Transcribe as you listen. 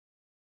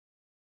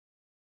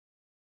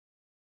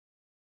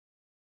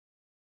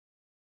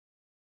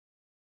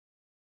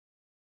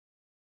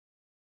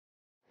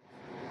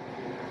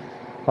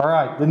All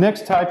right, the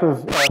next type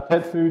of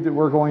pet food that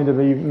we're going to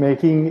be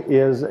making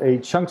is a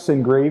chunks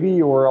and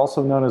gravy, or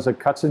also known as a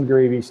cuts and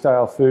gravy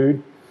style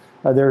food.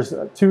 There's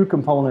two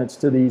components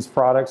to these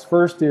products.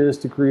 First is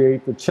to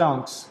create the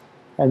chunks,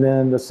 and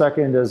then the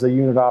second as a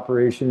unit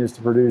operation is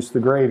to produce the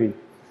gravy.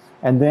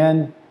 And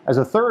then as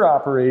a third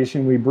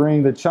operation, we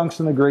bring the chunks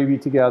and the gravy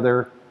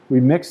together, we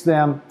mix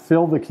them,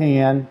 fill the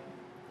can.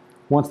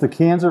 Once the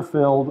cans are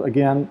filled,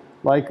 again,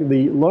 like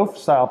the loaf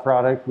style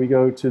product, we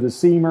go to the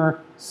seamer,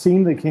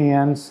 seam the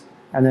cans,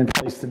 and then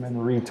place them in the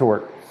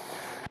retort.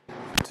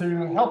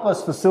 To help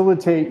us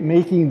facilitate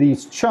making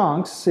these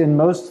chunks, in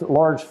most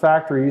large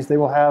factories, they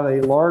will have a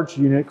large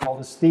unit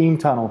called a steam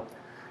tunnel.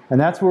 And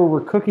that's where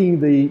we're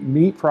cooking the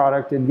meat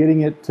product and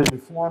getting it to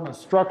form a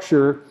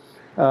structure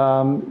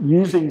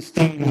using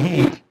steam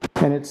heat.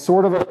 And it's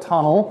sort of a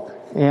tunnel,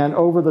 and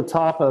over the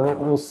top of it,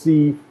 we'll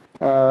see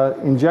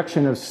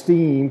injection of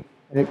steam.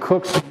 And it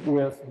cooks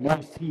with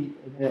moist heat,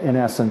 in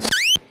essence.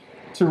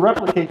 To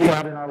replicate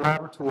that in our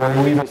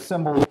laboratory, we've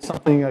assembled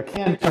something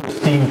akin to a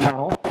steam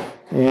tunnel.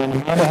 And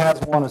Amanda has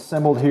one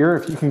assembled here.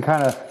 If you can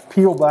kind of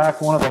peel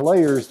back one of the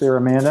layers there,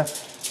 Amanda.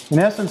 In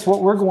essence,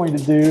 what we're going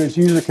to do is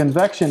use a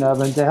convection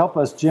oven to help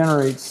us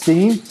generate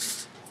steam.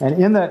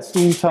 And in that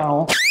steam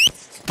tunnel,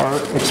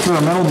 our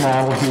experimental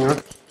model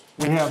here,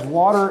 we have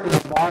water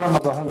at the bottom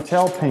of the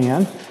hotel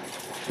pan.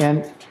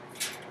 And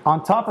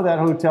on top of that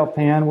hotel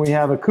pan, we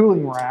have a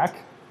cooling rack.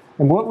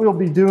 And what we'll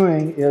be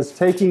doing is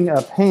taking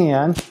a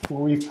pan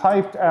where we've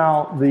piped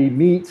out the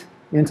meat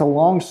into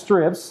long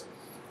strips.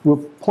 We'll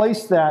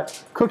place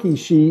that cookie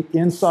sheet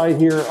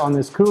inside here on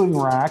this cooling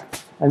rack,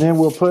 and then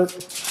we'll put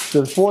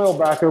the foil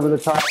back over the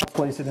top and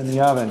place it in the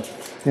oven.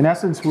 In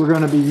essence, we're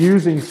going to be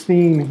using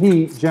steam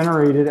heat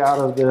generated out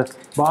of the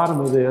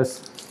bottom of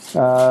this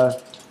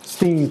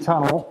steam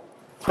tunnel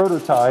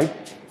prototype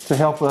to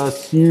help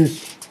us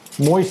use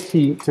moist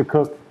heat to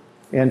cook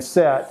and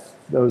set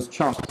those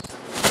chunks.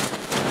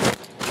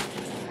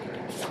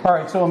 All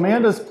right, so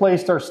Amanda's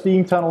placed our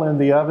steam tunnel in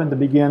the oven to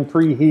begin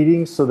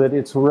preheating so that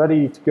it's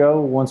ready to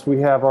go once we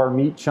have our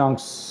meat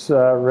chunks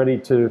ready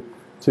to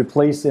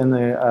place in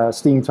the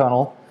steam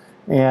tunnel.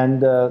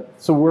 And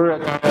so we're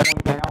at that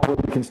point now where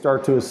we can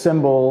start to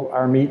assemble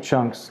our meat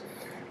chunks.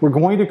 We're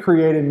going to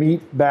create a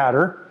meat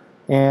batter,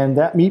 and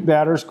that meat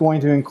batter is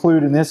going to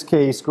include, in this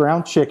case,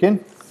 ground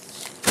chicken,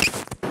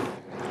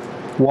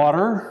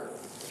 water.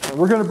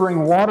 We're going to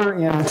bring water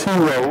in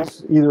two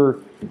ways, either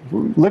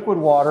liquid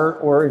water,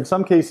 or in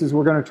some cases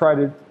we're going to try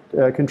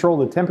to control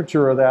the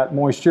temperature of that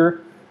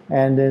moisture.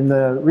 And in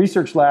the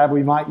research lab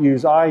we might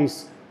use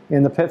ice.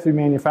 In the pet food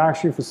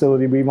manufacturing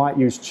facility we might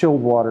use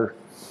chilled water.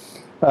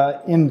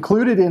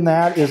 Included in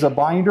that is a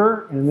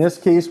binder. In this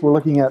case we're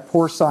looking at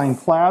porcine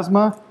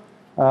plasma.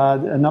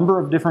 A number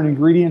of different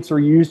ingredients are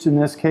used in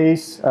this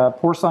case.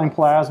 Porcine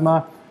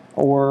plasma,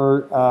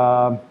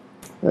 or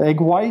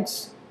egg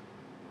whites,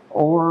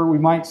 or we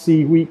might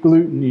see wheat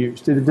gluten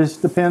used. It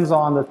just depends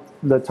on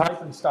the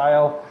type and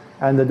style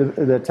and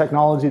the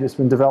technology that's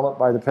been developed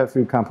by the pet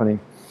food company.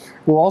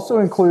 We'll also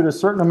include a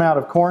certain amount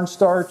of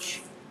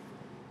cornstarch,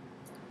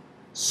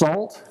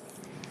 salt,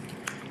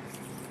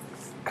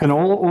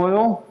 canola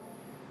oil,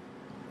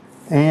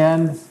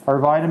 and our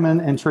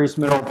vitamin and trace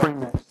mineral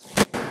premix.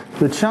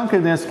 The chunk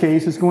in this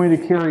case is going to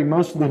carry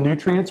most of the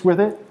nutrients with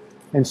it,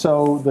 and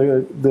so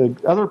the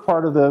other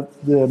part of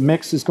the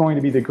mix is going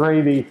to be the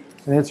gravy,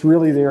 and it's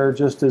really there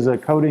just as a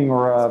coating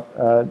or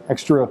a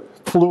extra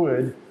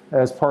fluid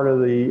as part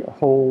of the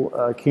whole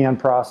can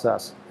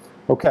process.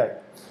 Okay,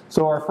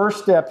 so our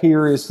first step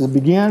here is to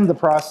begin the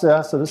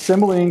process of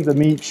assembling the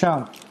meat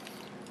chunk.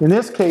 In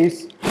this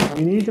case,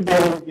 we need to be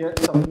able to get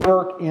some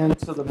work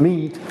into the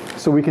meat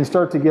so we can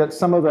start to get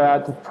some of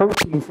that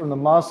protein from the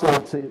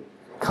muscle to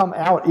come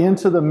out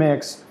into the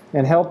mix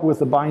and help with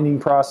the binding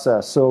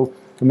process. So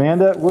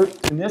Amanda,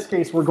 in this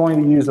case we're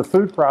going to use a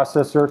food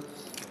processor.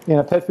 In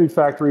a pet food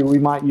factory we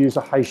might use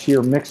a high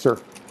shear mixer.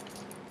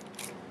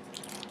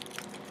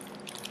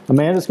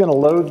 Amanda's going to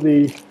load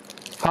the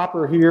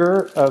hopper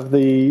here of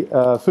the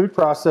food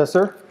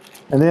processor,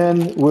 and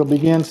then we'll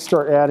begin to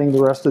start adding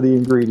the rest of the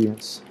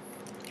ingredients.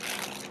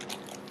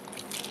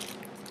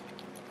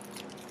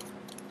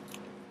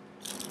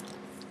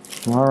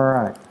 All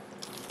right,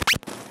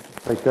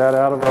 take that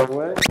out of our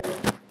way.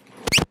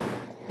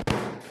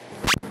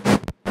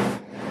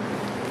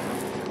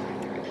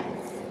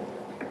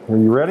 Are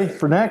you ready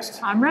for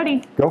next? I'm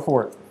ready. Go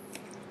for it.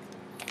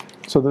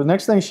 So the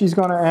next thing she's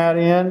going to add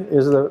in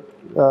is the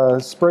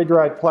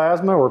spray-dried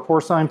plasma, or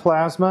porcine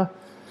plasma.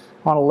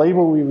 On a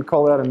label we would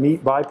call that a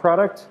meat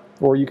byproduct,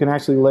 or you can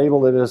actually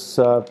label it as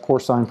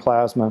porcine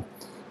plasma.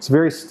 It's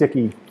very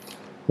sticky.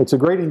 It's a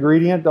great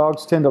ingredient.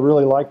 Dogs tend to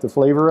really like the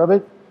flavor of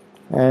it,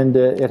 and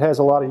it has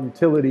a lot of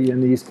utility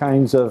in these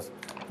kinds of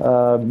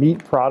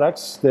meat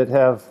products that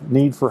have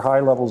need for high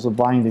levels of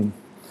binding.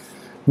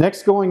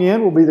 Next going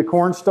in will be the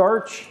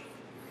cornstarch.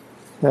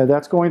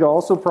 That's going to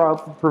also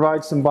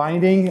provide some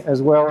binding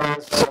as well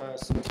as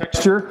some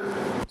texture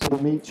to the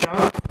meat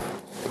chunk.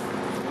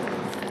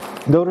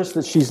 Notice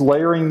that she's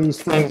layering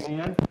these things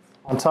in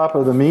on top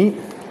of the meat.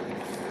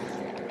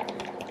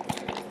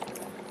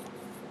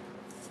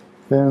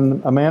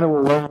 Then Amanda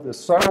will load the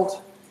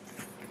salt.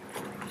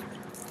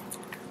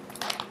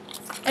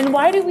 And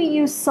why do we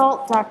use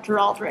salt, Dr.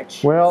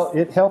 Aldrich? Well,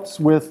 it helps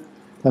with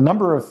a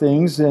number of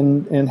things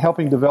in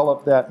helping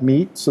develop that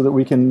meat so that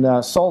we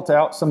can salt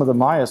out some of the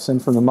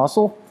myosin from the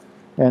muscle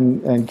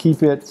and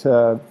keep it,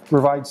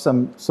 provide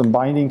some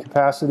binding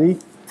capacity.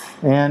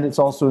 And it's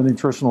also a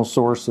nutritional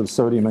source of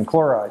sodium and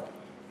chloride.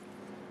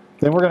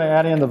 Then we're going to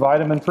add in the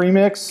vitamin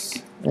premix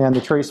and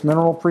the trace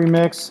mineral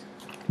premix.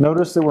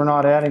 Notice that we're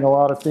not adding a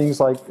lot of things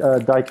like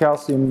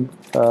dicalcium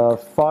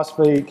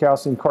phosphate,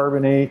 calcium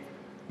carbonate,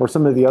 or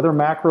some of the other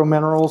macro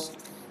minerals.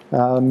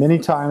 Many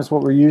times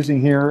what we're using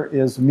here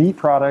is meat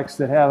products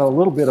that have a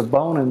little bit of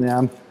bone in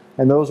them,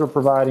 and those are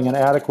providing an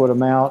adequate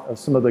amount of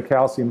some of the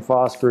calcium,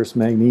 phosphorus,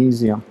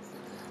 magnesium.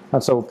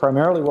 And so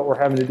primarily what we're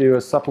having to do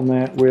is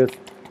supplement with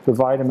the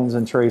vitamins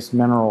and trace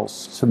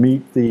minerals to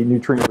meet the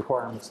nutrient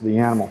requirements of the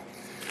animal.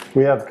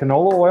 We have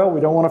canola oil,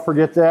 we don't want to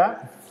forget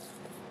that.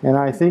 And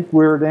I think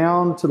we're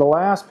down to the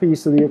last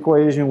piece of the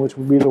equation, which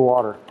would be the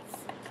water.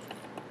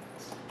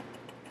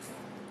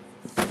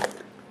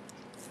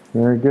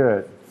 Very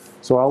good.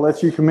 So I'll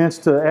let you commence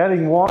to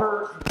adding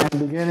water and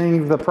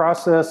beginning the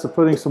process of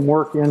putting some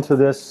work into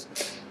this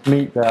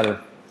meat batter.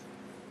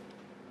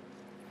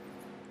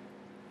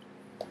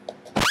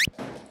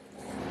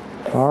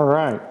 All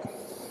right.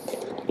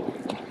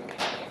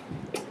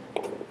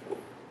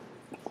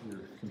 Your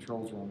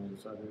controls are on the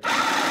inside there.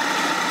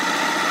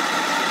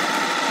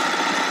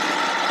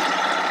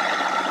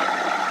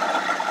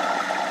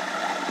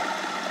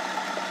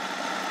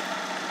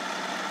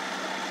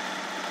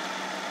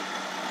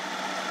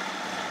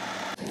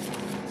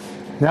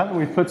 Now that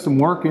we've put some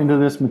work into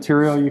this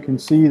material, you can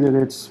see that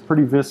it's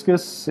pretty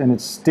viscous and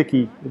it's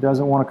sticky. It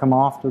doesn't want to come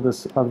off of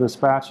the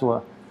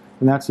spatula.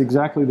 And that's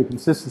exactly the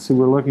consistency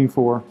we're looking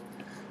for.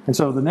 And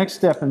so the next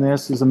step in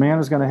this is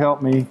Amanda's going to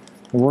help me,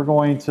 and we're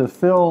going to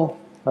fill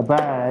a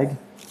bag.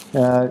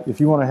 If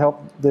you want to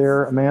help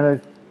there,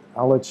 Amanda,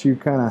 I'll let you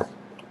kind of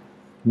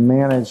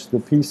manage the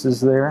pieces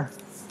there.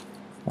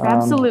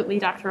 Absolutely,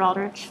 Dr.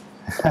 Aldrich.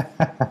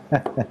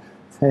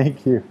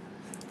 Thank you.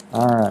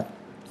 All right.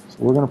 So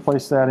we're going to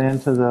place that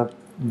into the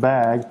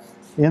bag.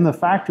 In the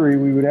factory,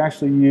 we would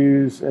actually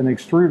use an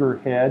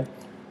extruder head,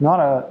 not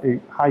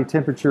a high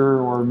temperature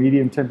or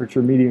medium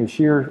temperature, medium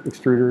shear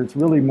extruder. It's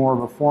really more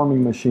of a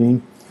forming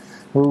machine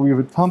where we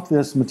would pump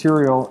this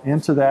material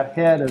into that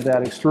head of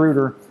that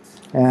extruder,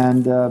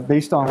 and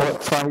based on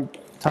what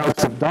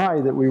types of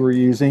die that we were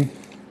using,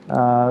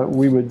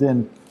 we would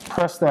then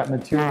press that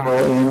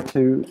material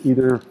into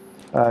either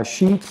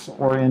sheets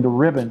or into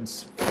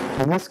ribbons.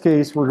 In this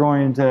case, we're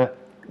going to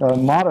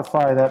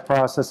modify that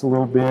process a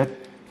little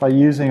bit by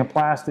using a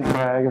plastic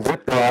bag, a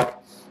Ziploc,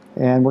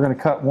 and we're going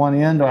to cut one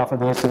end off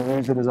of this and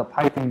use it as a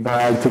piping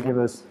bag to give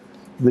us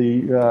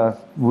the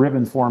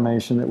ribbon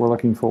formation that we're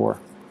looking for.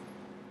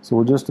 So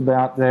we're just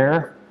about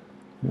there.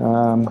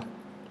 Looking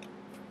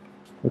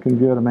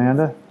good,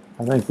 Amanda.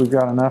 I think we've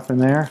got enough in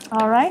there.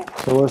 All right.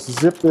 So let's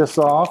zip this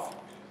off.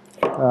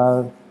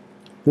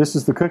 This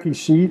is the cookie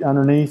sheet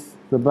underneath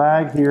the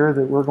bag here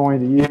that we're going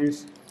to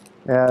use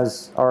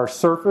as our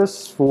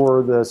surface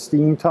for the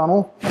steam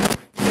tunnel.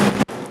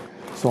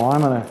 So I'm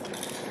going to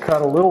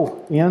cut a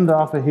little end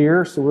off of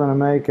here. So we're going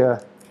to make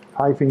a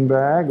piping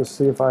bag. Let's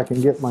see if I can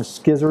get my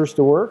skizzers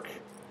to work.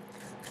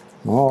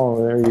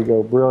 Oh, there you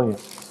go. Brilliant.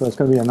 So it's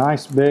going to be a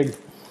nice big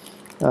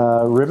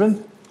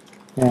ribbon.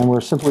 And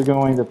we're simply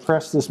going to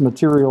press this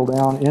material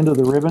down into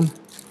the ribbon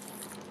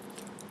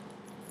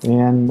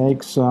and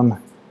make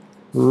some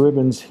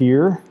ribbons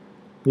here.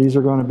 These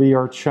are going to be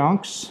our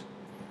chunks.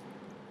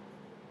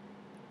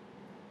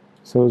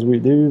 So as we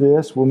do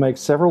this, we'll make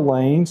several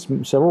lanes,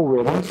 several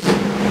ribbons.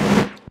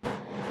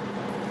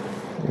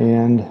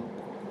 And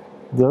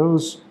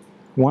those,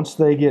 once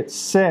they get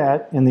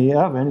set in the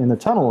oven, in the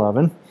tunnel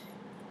oven,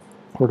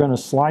 we're going to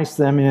slice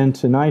them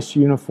into nice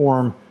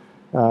uniform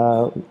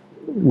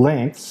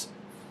lengths,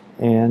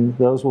 and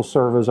those will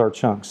serve as our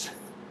chunks.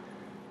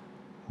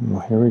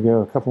 Well, here we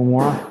go, a couple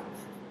more.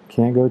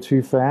 Can't go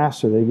too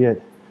fast or they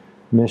get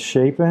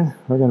misshapen.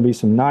 They're going to be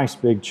some nice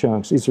big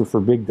chunks. These are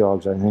for big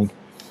dogs, I think.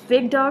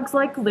 Big dogs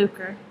like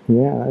Luker.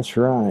 Yeah, that's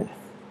right.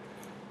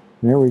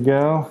 There we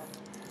go.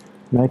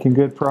 Making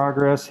good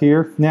progress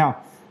here.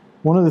 Now,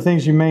 one of the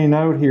things you may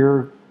note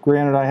here,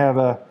 granted I have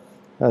a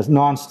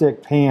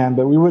non-stick pan,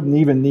 but we wouldn't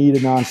even need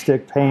a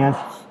non-stick pan.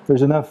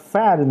 There's enough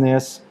fat in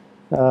this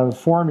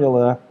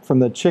formula from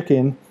the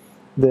chicken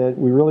that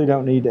we really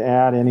don't need to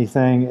add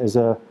anything as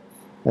a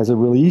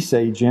release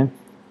agent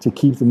to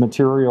keep the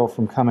material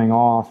from coming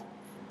off.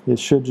 It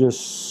should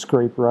just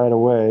scrape right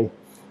away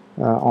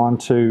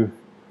onto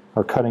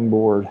our cutting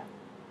board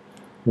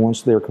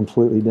once they're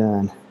completely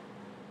done.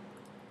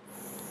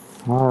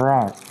 All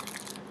right,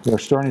 they're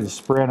starting to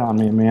spread on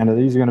me, Amanda.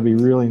 These are going to be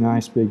really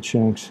nice big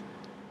chunks.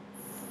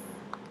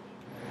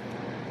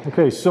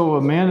 Okay, so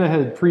Amanda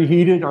had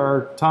preheated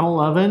our tunnel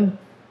oven,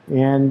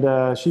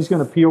 and she's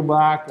going to peel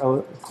back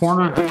a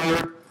corner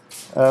here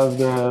of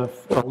the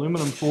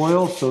aluminum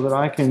foil so that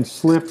I can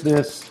slip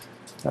this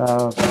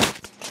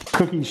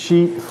cookie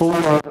sheet full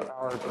of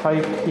our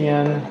pipe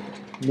in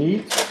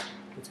meat.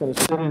 It's going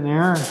to sit in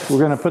there. We're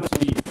going to put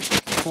the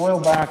foil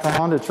back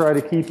on to try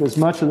to keep as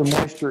much of the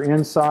moisture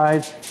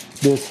inside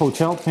this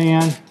hotel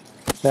pan.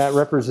 That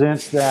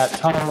represents that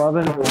tunnel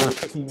oven where we're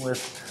cooking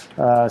with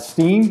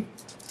steam.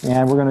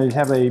 And we're going to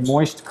have a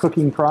moist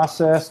cooking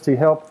process to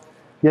help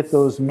get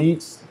those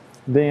meats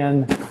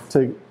then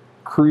to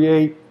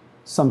create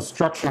some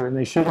structure, and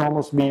they should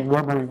almost be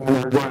rubbery when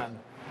they're done.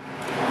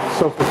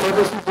 So for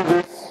purposes of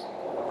this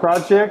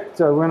project,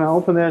 we're going to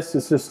open this.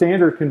 It's a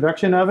standard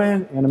convection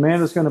oven, and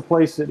Amanda's going to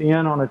place it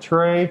in on a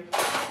tray.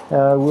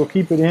 We'll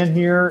keep it in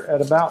here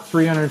at about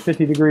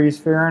 350 degrees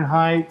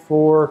Fahrenheit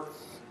for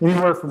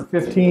anywhere from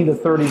 15 to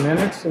 30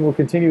 minutes, and we'll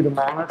continue to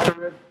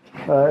monitor it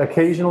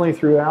occasionally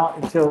throughout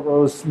until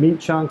those meat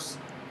chunks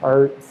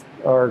are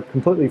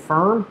completely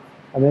firm,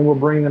 and then we'll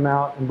bring them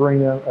out and bring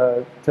them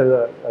to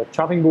the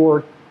chopping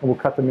board, and we'll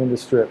cut them into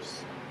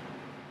strips.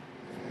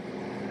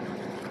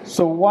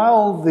 So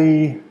while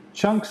the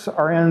chunks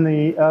are in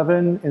the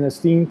oven in the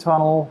steam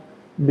tunnel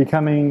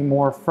becoming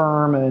more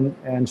firm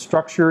and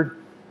structured,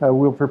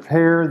 we'll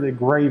prepare the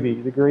gravy.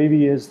 The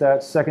gravy is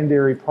that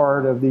secondary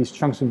part of these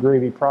chunks and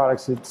gravy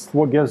products. It's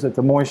what gives it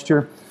the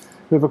moisture.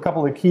 We have a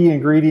couple of key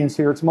ingredients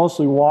here. It's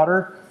mostly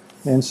water,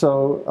 and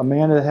so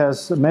Amanda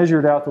has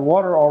measured out the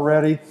water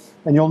already,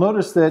 and you'll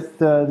notice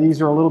that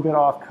these are a little bit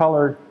off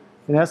colored.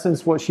 In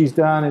essence, what she's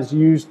done is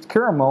used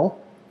caramel.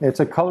 It's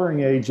a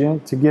coloring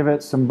agent to give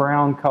it some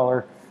brown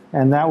color,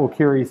 and that will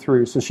carry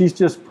through. So she's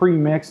just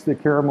pre-mixed the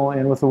caramel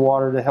in with the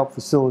water to help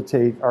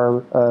facilitate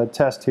our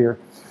test here.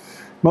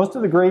 Most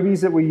of the gravies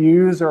that we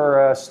use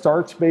are a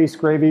starch-based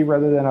gravy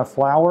rather than a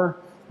flour,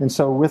 and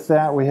so with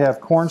that we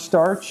have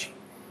cornstarch.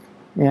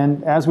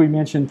 And as we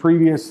mentioned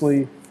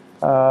previously,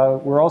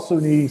 we're also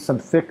needing some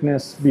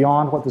thickness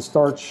beyond what the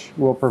starch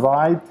will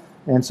provide.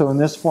 And so in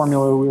this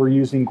formula, we were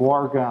using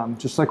guar gum,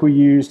 just like we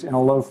used in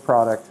a loaf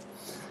product.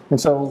 And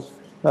so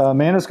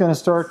Amanda's going to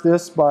start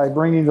this by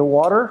bringing the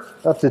water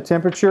up to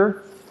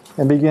temperature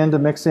and begin to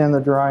mix in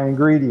the dry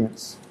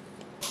ingredients.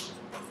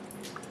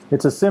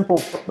 It's a simple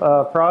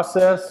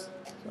process.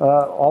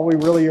 All we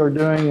really are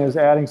doing is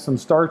adding some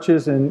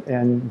starches and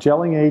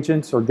gelling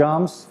agents or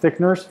gums,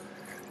 thickeners,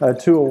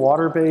 to a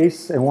water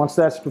base. And once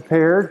that's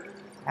prepared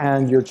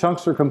and your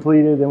chunks are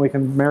completed, then we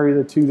can marry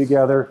the two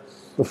together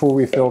before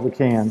we fill the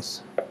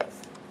cans.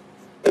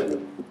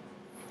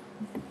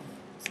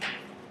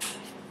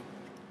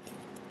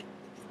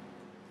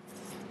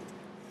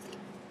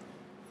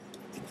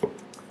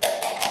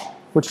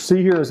 What you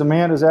see here is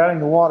Amanda's adding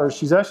the water.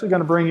 She's actually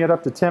going to bring it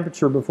up to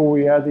temperature before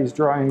we add these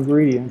dry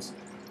ingredients.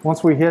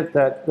 Once we hit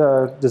that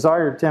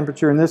desired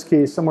temperature, in this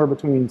case somewhere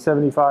between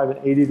 75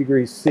 and 80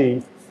 degrees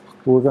C,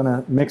 we're going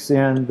to mix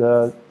in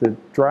the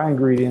dry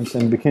ingredients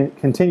and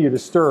continue to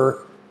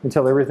stir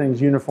until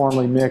everything's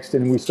uniformly mixed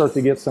and we start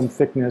to get some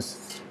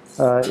thickness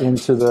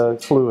into the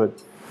fluid.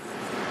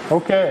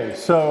 Okay,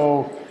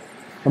 so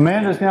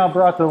Amanda's now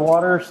brought the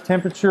water's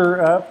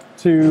temperature up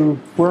to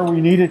where we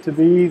need it to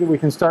be, that we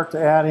can start to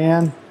add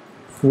in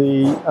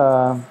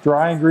the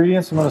dry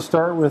ingredients. I'm going to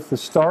start with the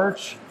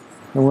starch.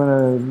 I'm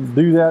going to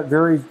do that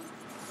very,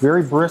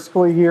 very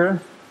briskly here.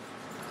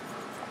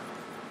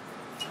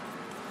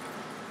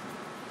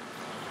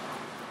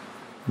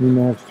 You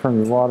may have to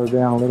turn your water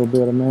down a little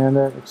bit,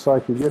 Amanda. It looks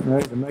like you're getting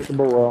ready to make a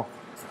boil.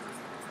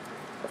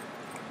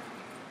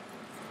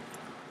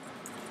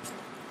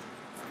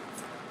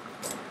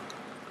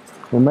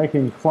 We're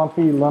making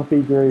clumpy,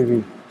 lumpy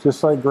gravy,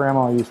 just like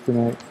Grandma used to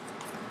make.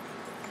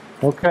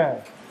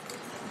 Okay.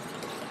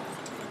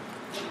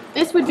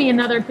 This would be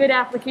another good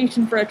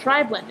application for a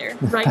tri-blender,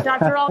 right,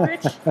 Dr.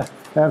 Aldrich?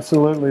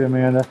 Absolutely,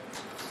 Amanda.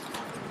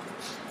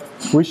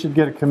 We should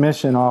get a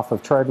commission off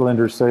of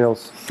tri-blender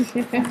sales.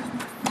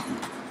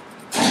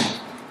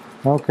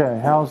 Okay,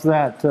 how's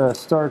that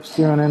starch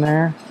doing in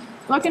there?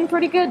 Looking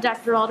pretty good,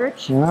 Dr.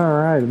 Aldrich. All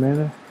right,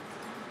 Amanda.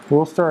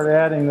 We'll start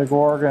adding the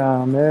guar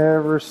gum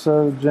ever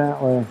so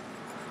gently.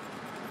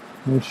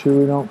 Make sure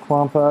we don't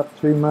clump up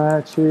too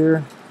much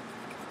here.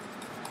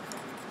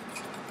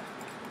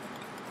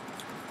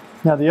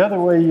 Now the other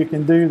way you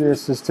can do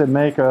this is to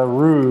make a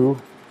roux,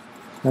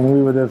 and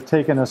we would have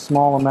taken a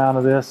small amount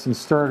of this and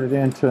stirred it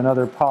into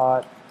another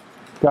pot,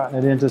 gotten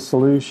it into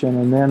solution,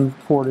 and then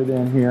poured it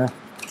in here.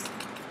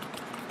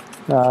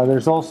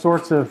 There's all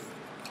sorts of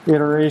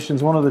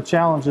iterations. One of the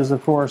challenges,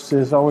 of course,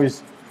 is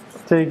always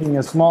taking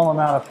a small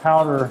amount of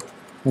powder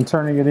and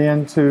turning it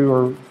into,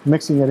 or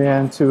mixing it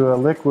into a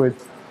liquid.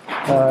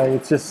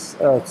 It's just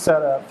a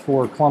setup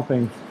for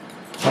clumping.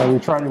 We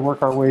try to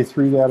work our way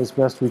through that as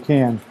best we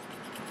can.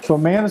 So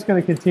Amanda's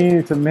going to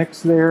continue to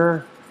mix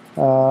there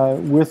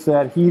with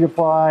that heat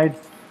applied,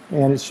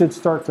 and it should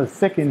start to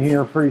thicken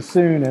here pretty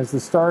soon as the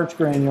starch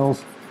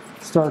granules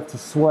start to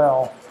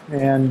swell.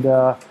 And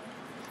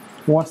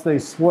once they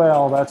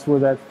swell, that's where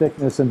that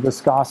thickness and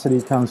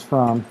viscosity comes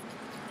from.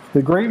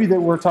 The gravy that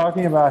we're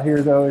talking about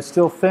here, though, is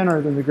still thinner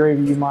than the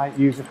gravy you might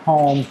use at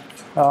home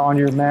on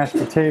your mashed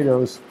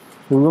potatoes.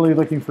 We're really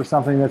looking for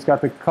something that's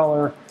got the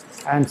color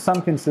and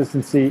some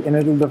consistency, and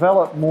it'll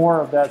develop more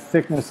of that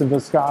thickness and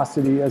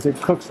viscosity as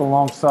it cooks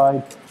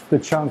alongside the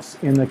chunks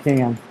in the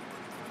can.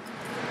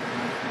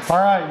 All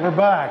right, we're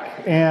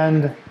back,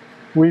 and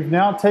we've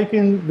now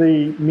taken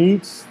the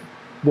meats,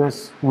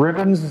 this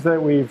ribbons that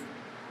we've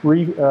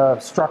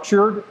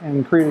structured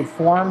and created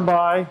form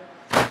by,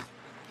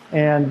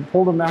 and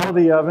pulled them out of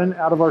the oven,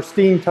 out of our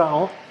steam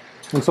tunnel.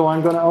 And so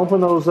I'm going to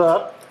open those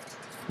up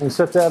and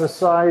set that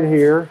aside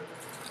here.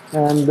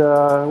 And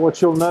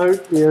what you'll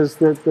note is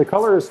that the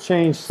color has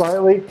changed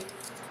slightly,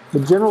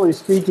 but generally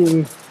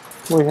speaking,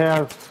 we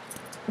have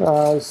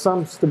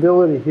some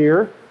stability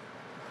here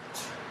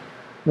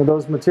with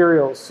those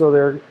materials. So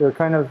they're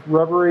kind of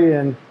rubbery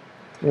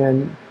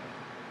and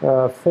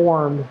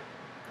formed,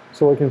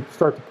 so we can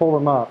start to pull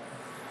them up.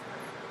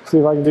 See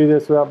if I can do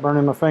this without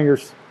burning my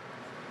fingers.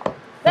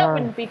 That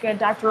wouldn't be good,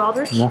 Dr.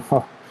 Aldrich.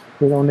 No,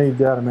 we don't need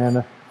that,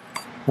 Amanda.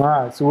 All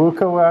right, so we'll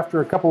go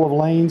after a couple of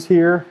lanes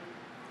here,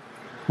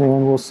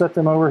 and we'll set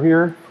them over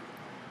here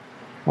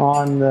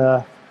on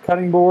the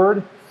cutting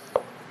board.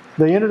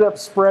 They ended up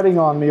spreading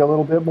on me a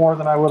little bit more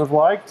than I would have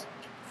liked.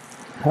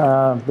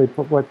 They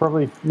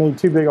probably made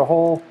too big a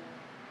hole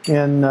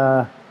in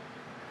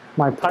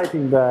my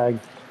piping bag.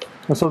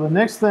 And so the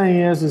next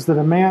thing is that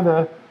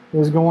Amanda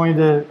is going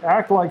to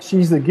act like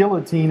she's the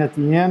guillotine at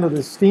the end of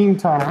the steam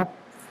tunnel,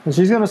 and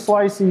she's going to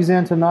slice these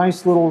into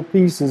nice little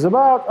pieces,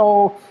 about,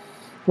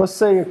 let's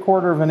say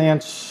 1/4 of an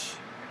inch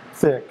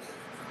thick.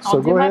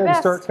 So go ahead and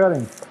start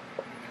cutting.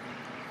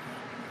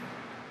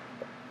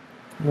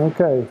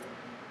 Okay,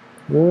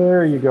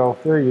 there you go,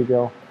 there you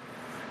go.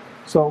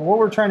 So what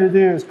we're trying to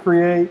do is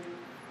create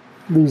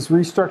these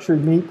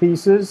restructured meat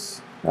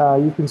pieces.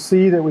 You can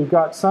see that we've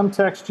got some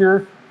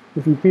texture.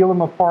 If you peel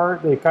them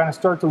apart, they kind of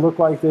start to look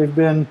like they've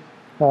been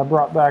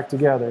brought back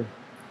together.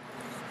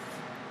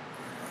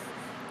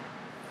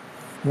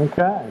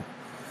 Okay.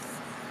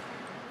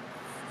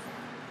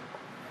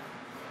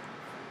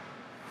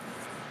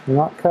 We're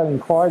not cutting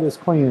quite as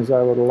clean as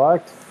I would have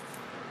liked.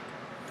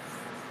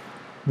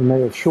 We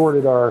may have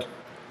shorted our...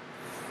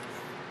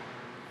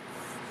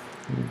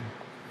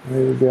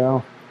 There you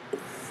go.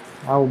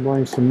 I will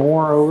bring some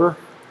more over.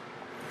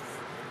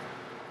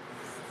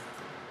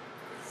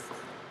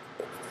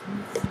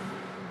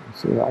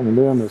 See if I can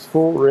do them as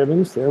full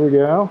ribbons. There we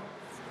go.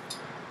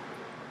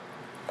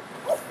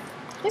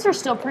 These are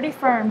still pretty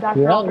firm,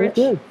 Dr. Yeah, Aldrich.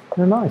 they're good.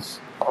 They're nice.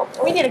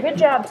 We did a good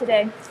job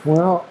today.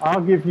 Well,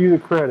 I'll give you the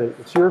credit.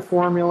 It's your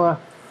formula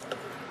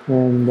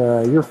and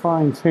your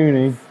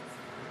fine-tuning.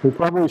 We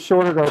probably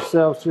shorted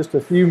ourselves just a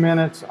few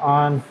minutes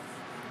on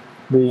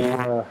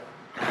the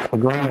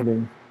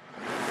grinding.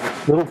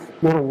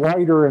 Little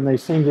whiter, and they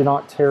seem to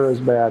not tear as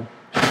bad.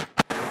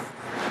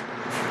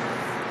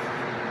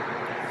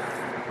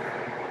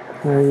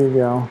 There you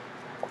go.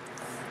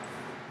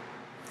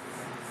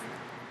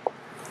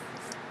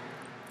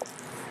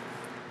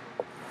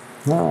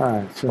 All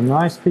right, some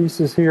nice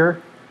pieces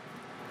here.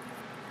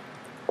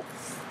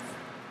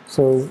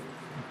 So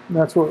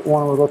that's what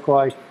one would look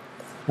like.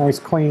 Nice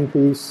clean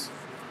piece.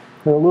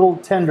 They're a little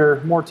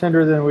tender, more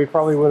tender than we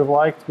probably would have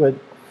liked, but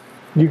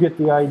you get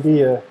the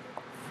idea.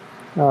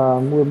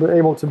 We're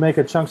able to make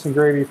a chunks and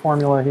gravy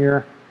formula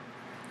here,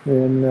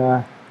 and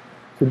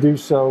to do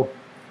so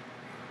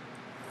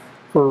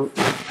for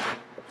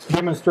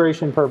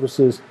demonstration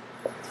purposes.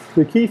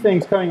 The key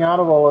things coming out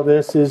of all of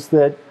this is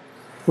that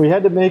we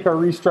had to make our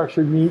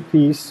restructured meat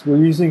piece. We're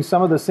using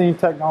some of the same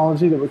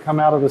technology that would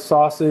come out of the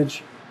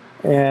sausage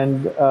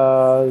and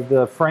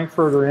the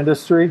Frankfurter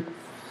industry,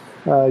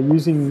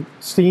 using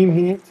steam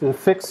heat to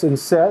fix and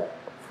set.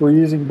 We're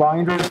using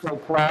binders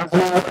like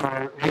plasma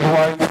or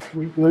egg white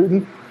wheat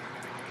gluten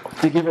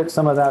to give it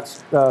some of that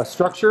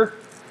structure,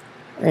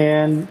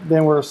 and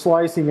then we're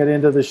slicing it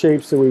into the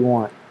shapes that we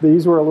want.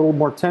 These were a little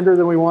more tender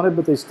than we wanted,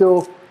 but they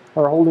still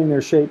are holding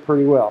their shape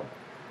pretty well.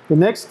 The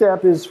next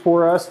step is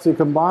for us to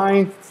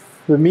combine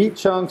the meat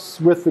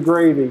chunks with the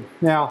gravy.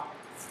 Now,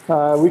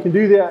 we can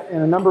do that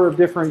in a number of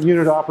different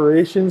unit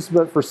operations,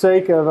 but for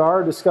sake of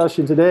our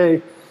discussion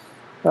today,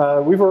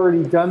 we've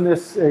already done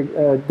this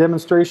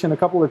demonstration a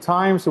couple of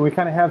times, so we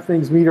kind of have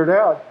things metered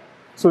out.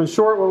 So in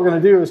short, what we're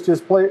going to do is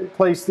just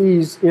place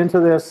these into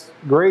this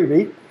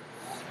gravy.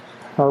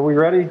 Are we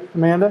ready,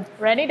 Amanda?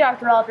 Ready,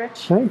 Dr.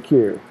 Aldrich. Thank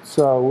you.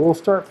 So we'll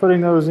start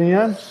putting those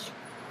in,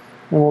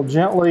 and we'll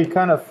gently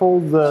kind of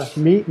fold the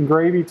meat and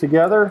gravy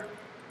together.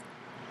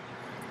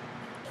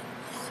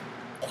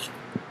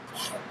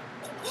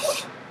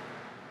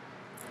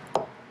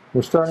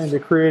 We're starting to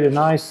create a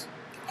nice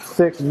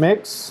thick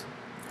mix.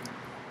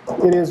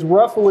 It is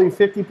roughly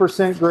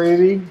 50%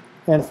 gravy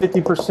and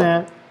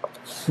 50%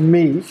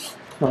 meat,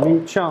 a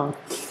meat chunk,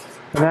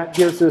 and that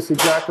gives us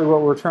exactly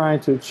what we're trying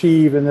to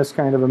achieve in this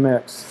kind of a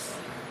mix.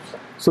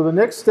 So the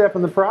next step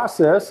in the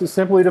process is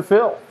simply to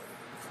fill.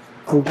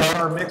 We've got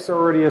our mix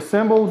already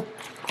assembled.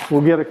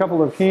 We'll get a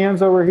couple of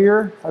cans over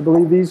here. I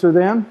believe these are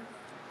them.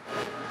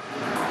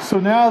 So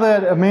now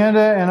that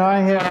Amanda and I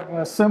have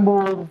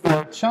assembled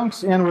the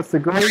chunks in with the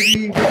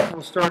gravy,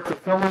 we'll start to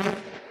fill it.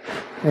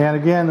 And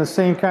again, the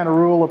same kind of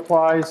rule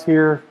applies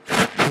here.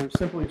 We're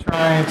simply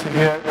trying to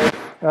get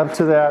up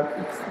to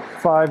that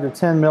 5 to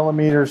 10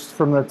 millimeters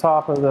from the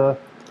top of the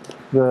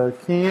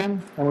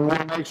can, and we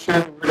want to make sure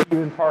that we're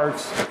even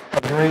parts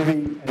of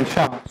gravy and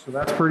chunks. So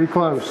that's pretty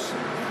close.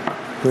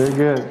 Very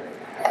good.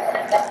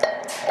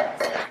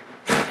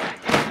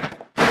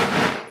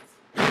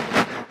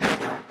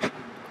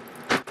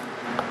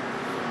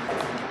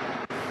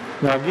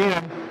 Now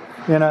again,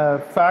 in a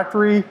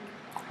factory,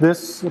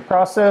 this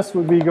process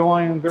would be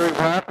going very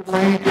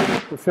rapidly.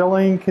 The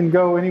filling can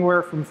go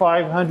anywhere from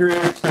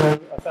 500 to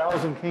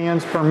 1,000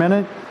 cans per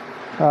minute.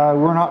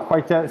 We're not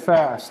quite that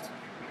fast.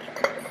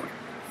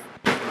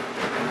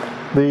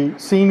 The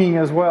seaming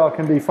as well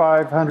can be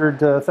 500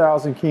 to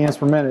 1,000 cans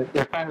per minute.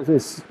 They're kind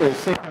of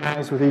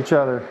synchronized with each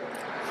other.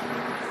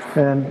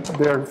 And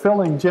they're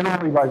filling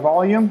generally by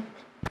volume,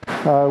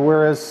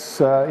 whereas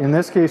in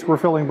this case we're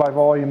filling by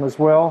volume as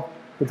well,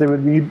 but they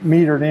would be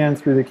metered in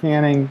through the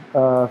canning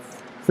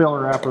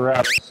filler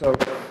apparatus. So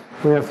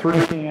we have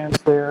 3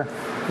 cans there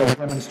as a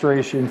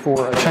demonstration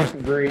for a chunks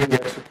and gravy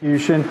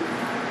execution.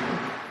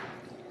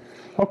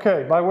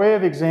 Okay, by way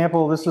of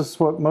example, this is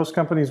what most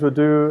companies would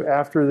do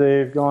after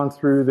they've gone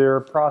through their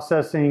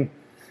processing,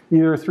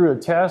 either through a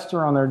test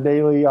or on their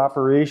daily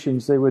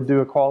operations. They would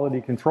do a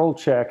quality control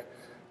check,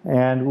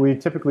 and we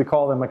typically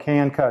call them a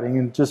can cutting,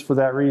 and just for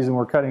that reason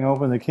we're cutting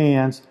open the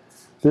cans.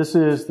 This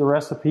is the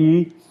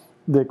recipe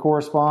that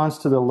corresponds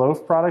to the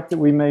loaf product that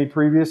we made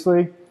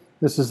previously.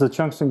 This is the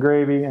chunks and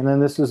gravy, and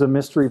then this is a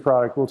mystery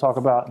product we'll talk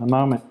about in a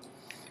moment.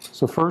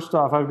 So first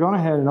off, I've gone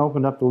ahead and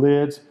opened up the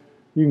lids.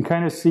 You can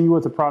kind of see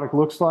what the product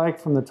looks like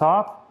from the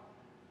top.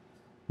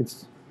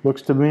 It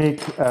looks to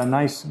make a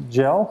nice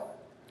gel.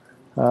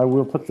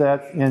 We'll put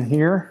that in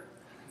here.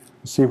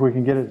 See if we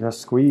can get it to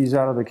squeeze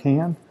out of the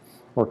can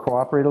or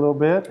cooperate a little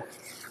bit.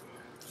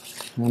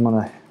 I'm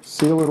going to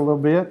seal it a little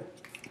bit.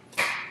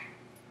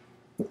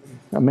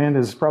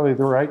 Amanda's probably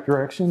the right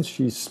direction.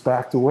 She's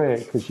backed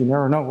away because you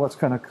never know what's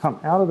going to come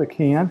out of the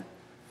can.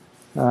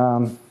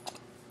 I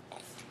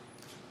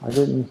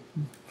didn't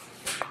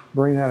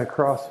bring that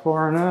across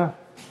far enough.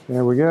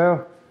 There we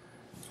go.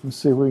 Let's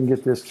see if we can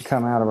get this to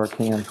come out of our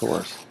can for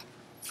us.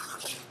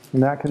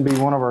 And that can be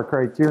one of our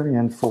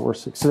criterion for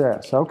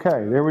success.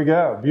 Okay, there we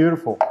go.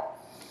 Beautiful.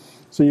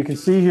 So you can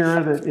see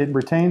here that it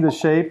retained the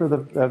shape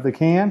of the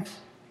can.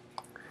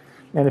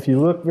 And if you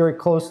look very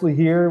closely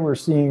here, we're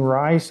seeing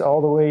rice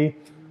all the way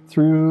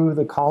through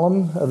the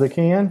column of the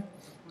can.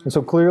 And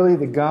so clearly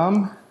the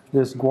gum,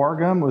 this guar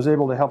gum, was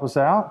able to help us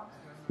out.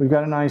 We've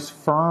got a nice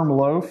firm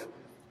loaf.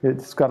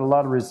 It's got a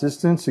lot of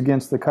resistance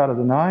against the cut of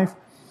the knife.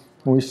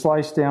 When we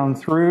slice down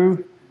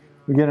through,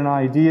 we get an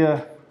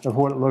idea of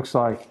what it looks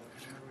like.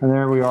 And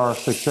there we are,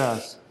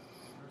 success.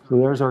 So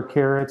there's our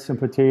carrots and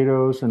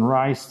potatoes and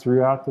rice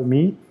throughout the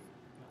meat.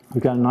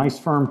 We've got a nice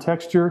firm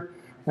texture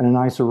and a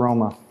nice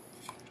aroma.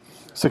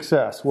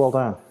 Success, well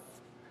done.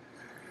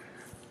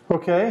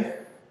 Okay,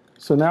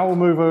 so now we'll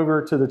move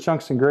over to the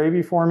chunks and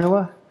gravy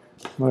formula.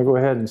 I'm going to go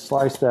ahead and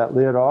slice that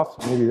lid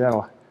off. Maybe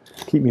that'll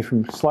keep me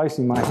from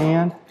slicing my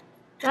hand.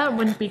 That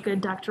wouldn't be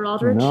good, Dr.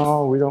 Aldrich.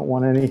 No, we don't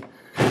want any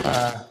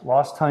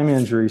lost time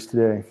injuries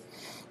today.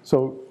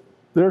 So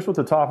there's what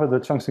the top of the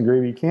chunks and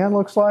gravy can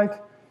looks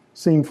like.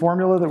 Same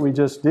formula that we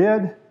just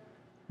did.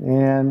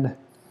 And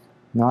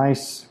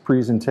nice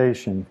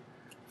presentation.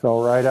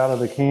 Fell right out of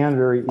the can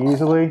very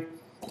easily.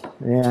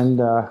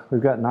 And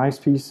we've got nice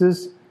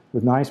pieces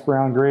with nice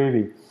brown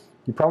gravy.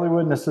 You probably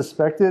wouldn't have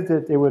suspected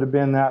that it would have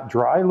been that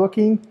dry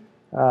looking.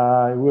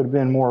 It would have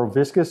been more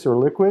viscous or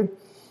liquid.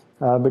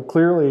 But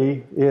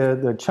clearly,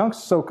 the chunks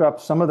soak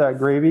up some of that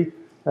gravy,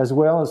 as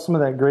well as some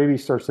of that gravy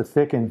starts to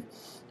thicken.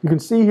 You can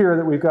see here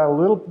that we've got a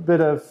little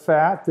bit of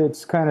fat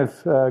that's kind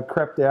of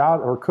crept out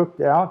or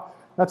cooked out.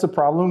 That's a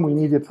problem. We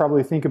need to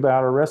probably think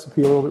about our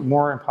recipe a little bit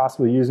more and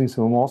possibly using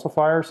some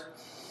emulsifiers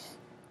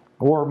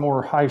or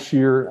more high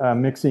shear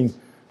mixing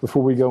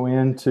before we go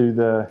into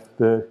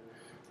the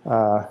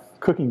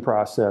cooking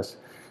process.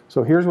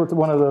 So here's what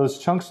one of those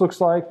chunks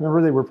looks like.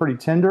 Remember, they were pretty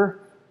tender,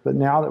 but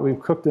now that we've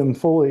cooked them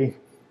fully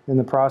in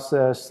the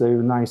process, they have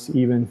a nice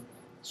even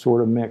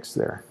sort of mix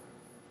there.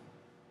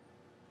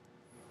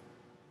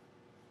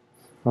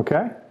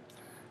 Okay,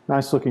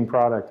 nice looking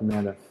product,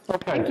 Amanda.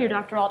 Okay. Thank you,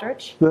 Dr.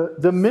 Aldrich.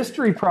 The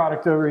mystery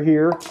product over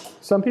here,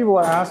 some people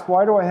ask,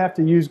 why do I have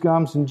to use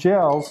gums and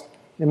gels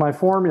in my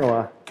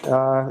formula?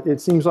 It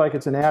seems like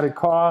it's an added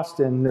cost,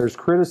 and there's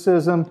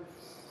criticism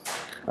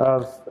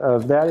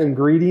of that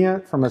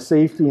ingredient from a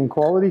safety and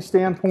quality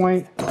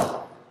standpoint.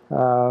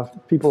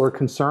 People are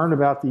concerned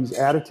about these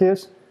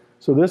additives.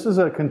 So this is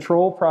a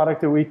control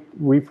product that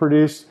we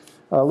produce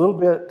a little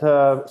bit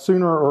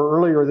sooner or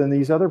earlier than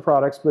these other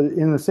products, but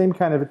in the same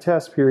kind of a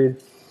test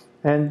period.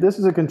 And this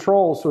is a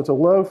control, so it's a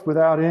loaf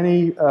without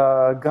any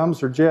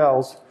gums or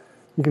gels.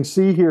 You can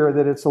see here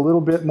that it's a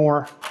little bit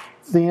more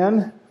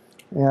thin.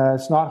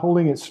 It's not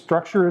holding its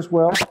structure as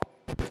well.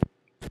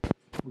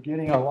 We're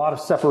getting a lot of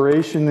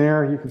separation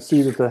there. You can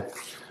see that the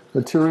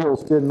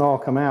materials didn't all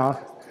come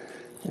out.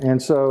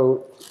 And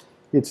so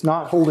it's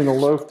not holding a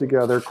loaf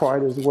together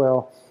quite as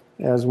well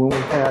as when we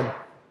had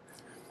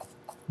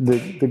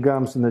the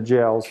gums and the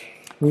gels.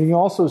 You can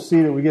also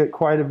see that we get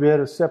quite a bit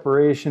of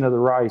separation of the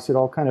rice. It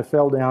all kind of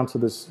fell down to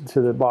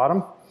the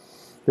bottom.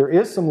 There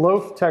is some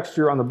loaf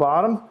texture on the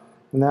bottom,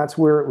 and that's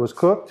where it was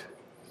cooked.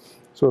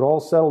 So it all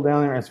settled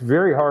down there. It's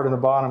very hard on the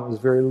bottom. It was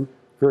very,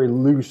 very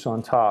loose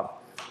on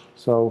top.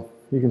 So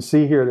you can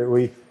see here that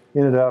we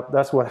ended up,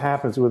 that's what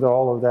happens with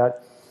all of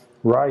that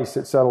rice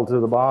that settled to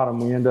the bottom.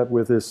 We end up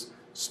with this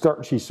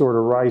starchy sort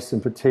of rice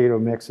and potato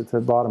mix at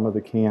the bottom of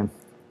the can.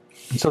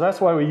 So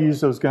that's why we use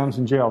those gums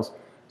and gels,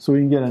 so we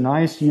can get a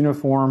nice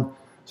uniform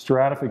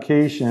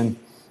stratification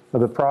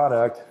of the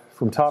product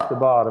from top to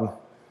bottom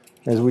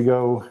as we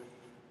go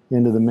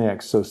into the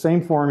mix. So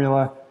same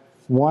formula,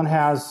 one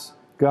has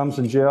gums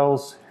and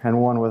gels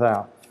and one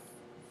without.